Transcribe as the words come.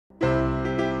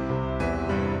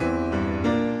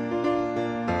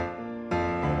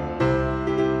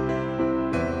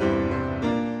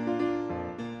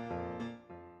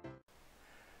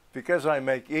Because I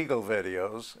make eagle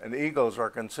videos, and eagles are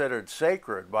considered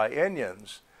sacred by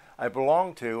Indians, I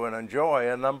belong to and enjoy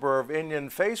a number of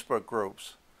Indian Facebook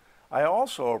groups. I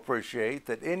also appreciate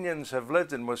that Indians have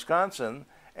lived in Wisconsin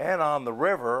and on the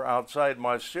river outside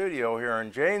my studio here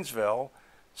in Janesville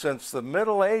since the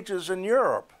Middle Ages in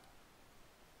Europe.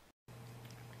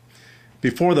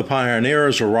 Before the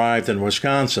pioneers arrived in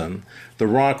Wisconsin, the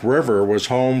Rock River was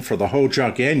home for the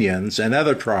Ho-Chunk Indians and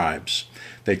other tribes.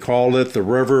 They called it the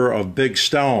River of Big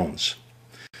Stones.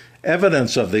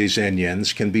 Evidence of these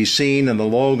Indians can be seen in the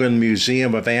Logan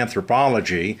Museum of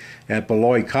Anthropology at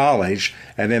Beloit College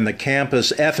and in the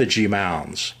campus effigy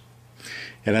mounds.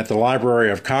 And at the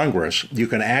Library of Congress, you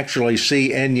can actually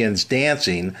see Indians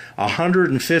dancing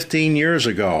 115 years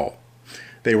ago.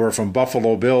 They were from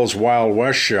Buffalo Bill's Wild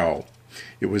West show.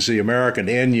 It was the American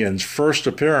Indians' first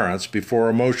appearance before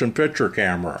a motion picture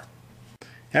camera.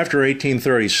 After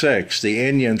 1836, the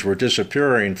Indians were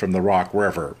disappearing from the Rock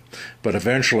River, but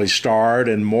eventually starred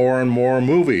in more and more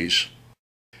movies.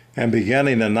 And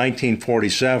beginning in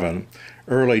 1947,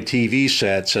 early TV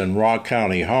sets in Rock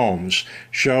County homes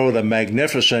showed a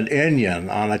magnificent Indian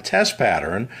on a test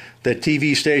pattern that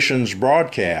TV stations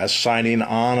broadcast, signing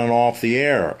on and off the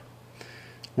air.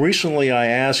 Recently, I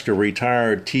asked a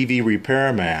retired TV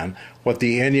repairman what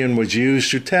the Indian was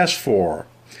used to test for.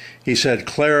 He said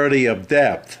clarity of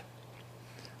depth.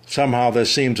 Somehow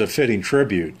this seems a fitting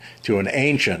tribute to an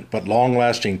ancient but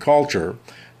long-lasting culture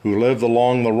who lived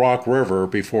along the Rock River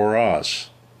before us.